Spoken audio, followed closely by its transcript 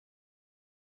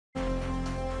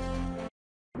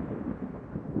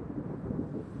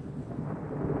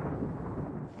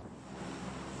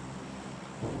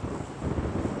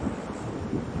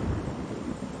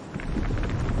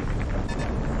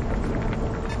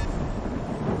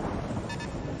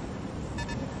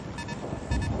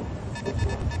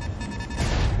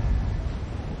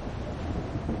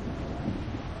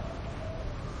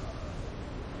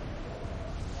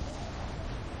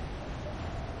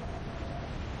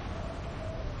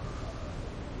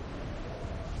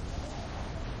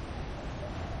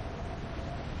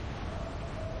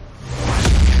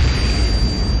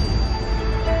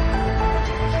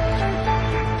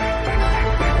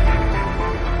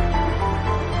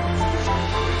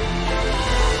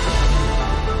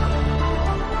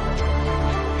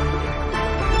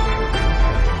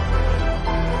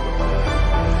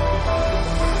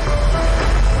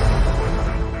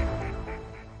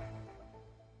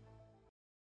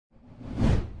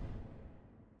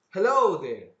Hello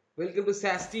there, welcome to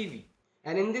SAS TV,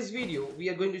 and in this video we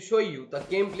are going to show you the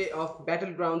gameplay of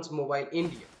Battlegrounds Mobile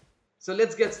India. So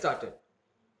let's get started.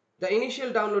 The initial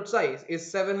download size is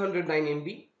 709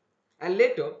 MB and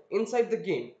later inside the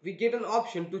game we get an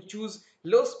option to choose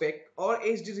low spec or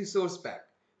HD resource pack,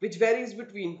 which varies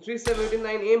between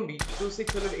 379 MB to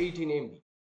 618 MB.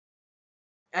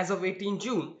 As of 18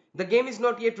 June, the game is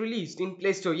not yet released in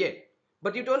Play Store yet,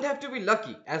 but you don't have to be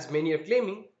lucky, as many are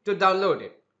claiming, to download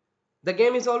it. The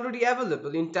game is already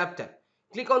available in TapTap.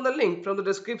 Click on the link from the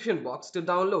description box to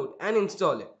download and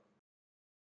install it.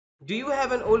 Do you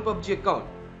have an old PUBG account?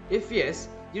 If yes,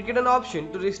 you get an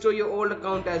option to restore your old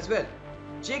account as well.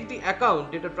 Check the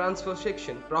account data transfer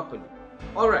section properly.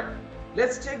 Alright,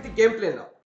 let's check the gameplay now.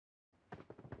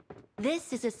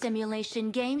 This is a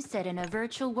simulation game set in a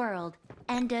virtual world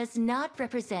and does not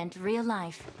represent real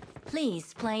life.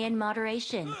 Please play in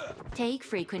moderation, take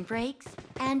frequent breaks,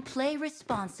 and play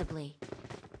responsibly.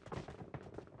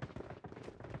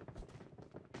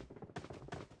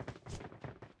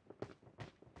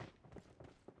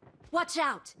 Watch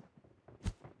out!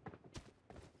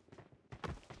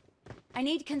 I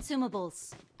need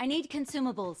consumables.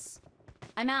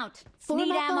 I'm out. Form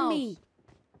Need up ammo. on me.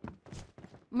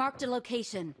 Marked a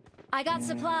location. I got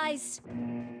supplies.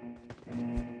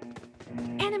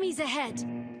 Enemies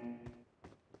ahead.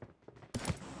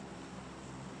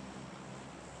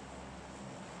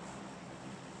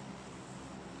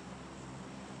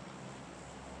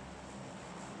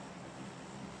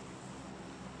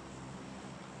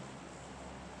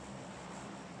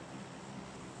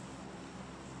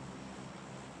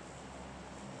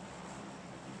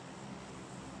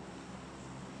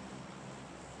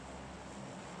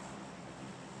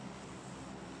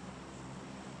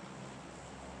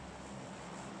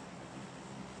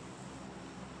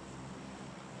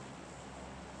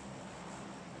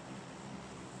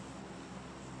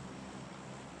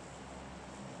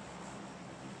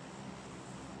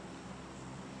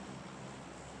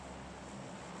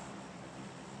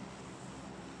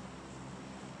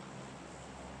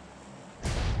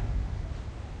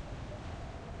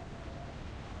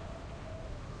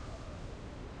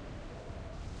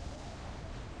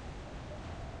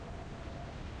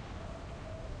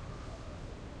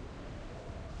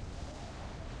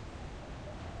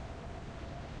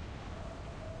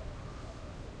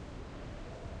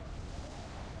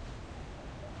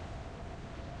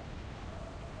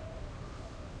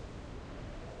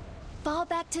 Fall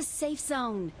back to safe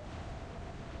zone.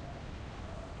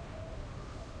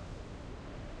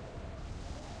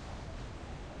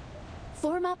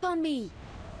 Form up on me.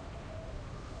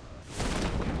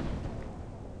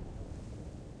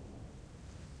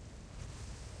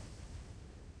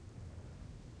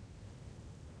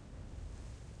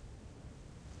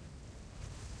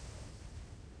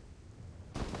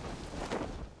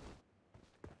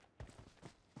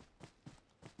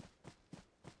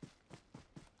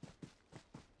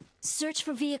 Search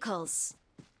for vehicles.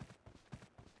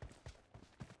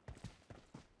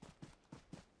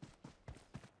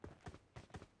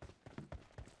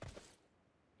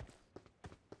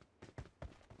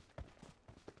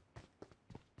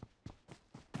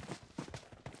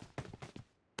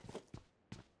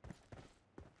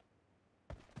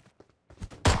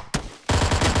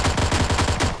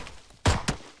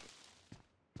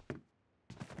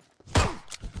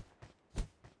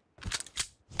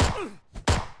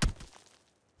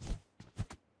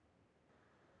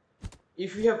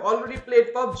 If you have already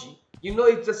played PUBG, you know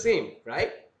it's the same,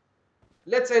 right?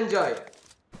 Let's enjoy it.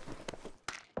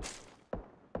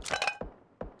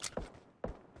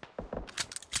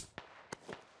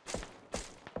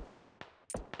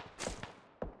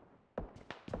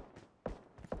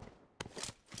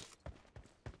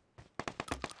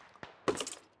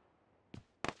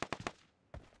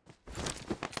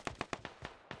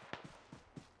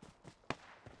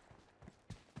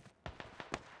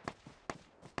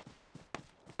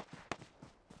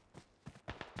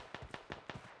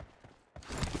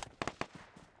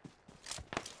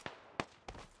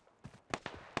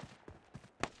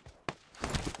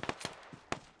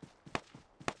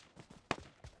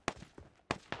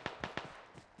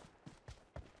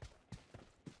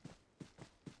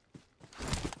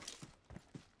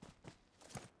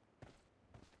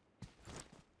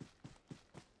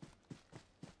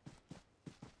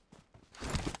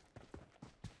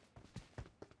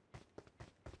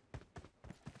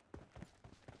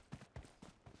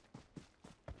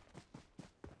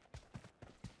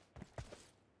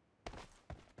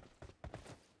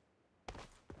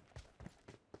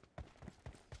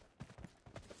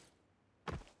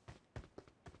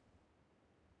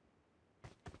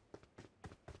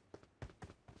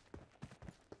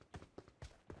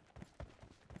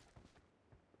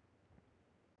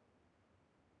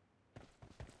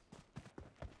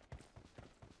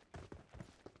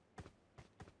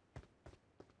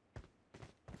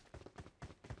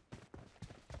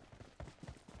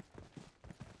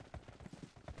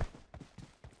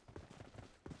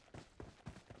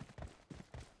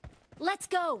 Let's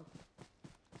go!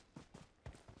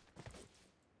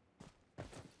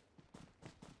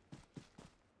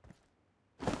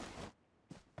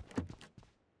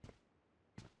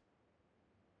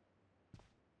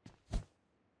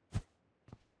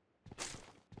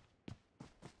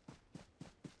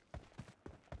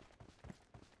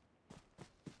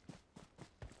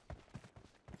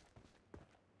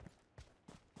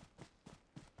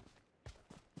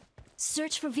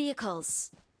 Search for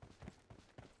vehicles.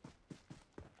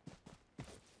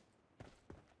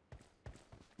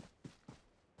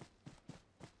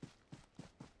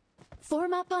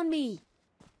 Form up on me.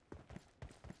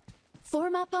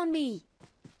 Form up on me.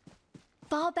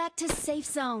 Fall back to safe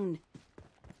zone.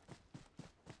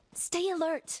 Stay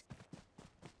alert.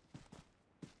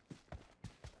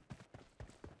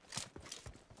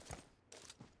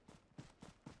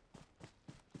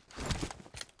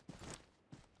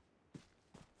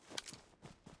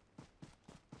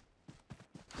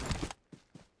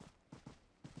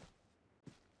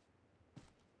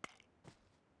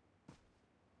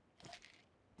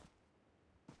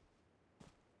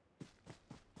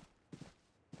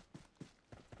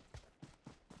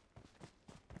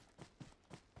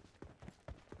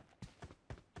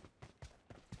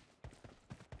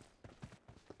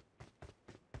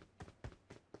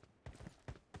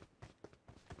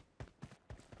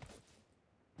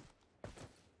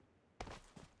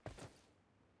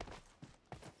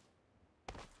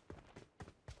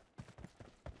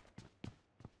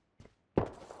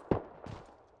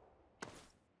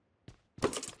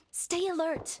 Stay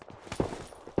alert.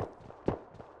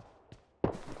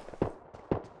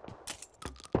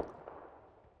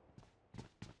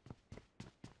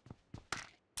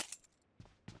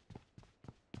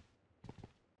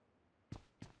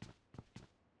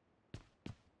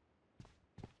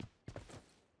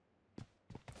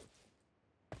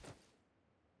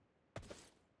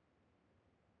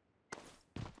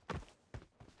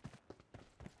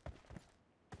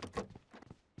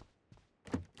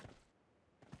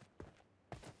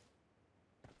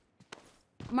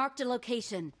 Marked a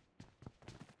location.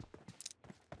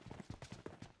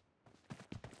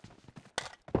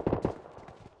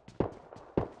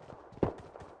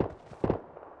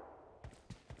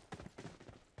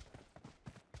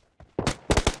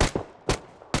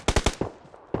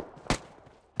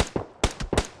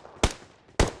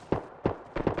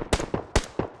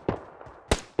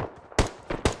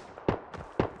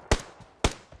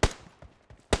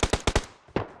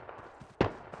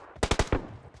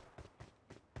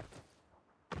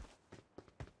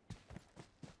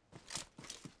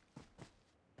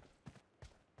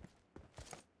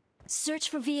 Search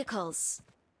for vehicles.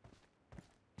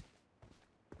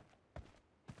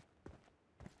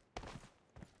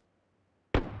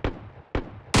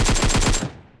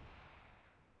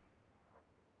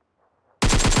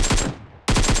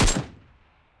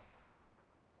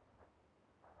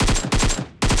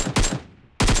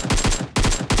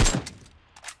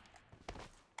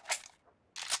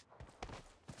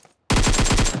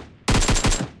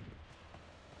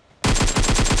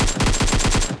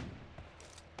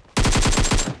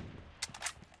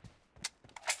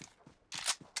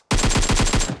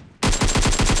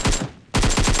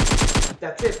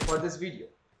 That's it for this video.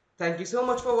 Thank you so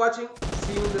much for watching.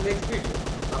 See you in the next video.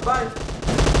 Bye-bye.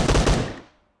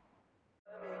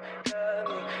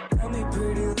 Tell me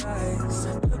pretty lies,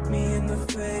 look me in the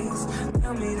face.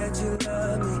 Tell me that you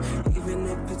love me.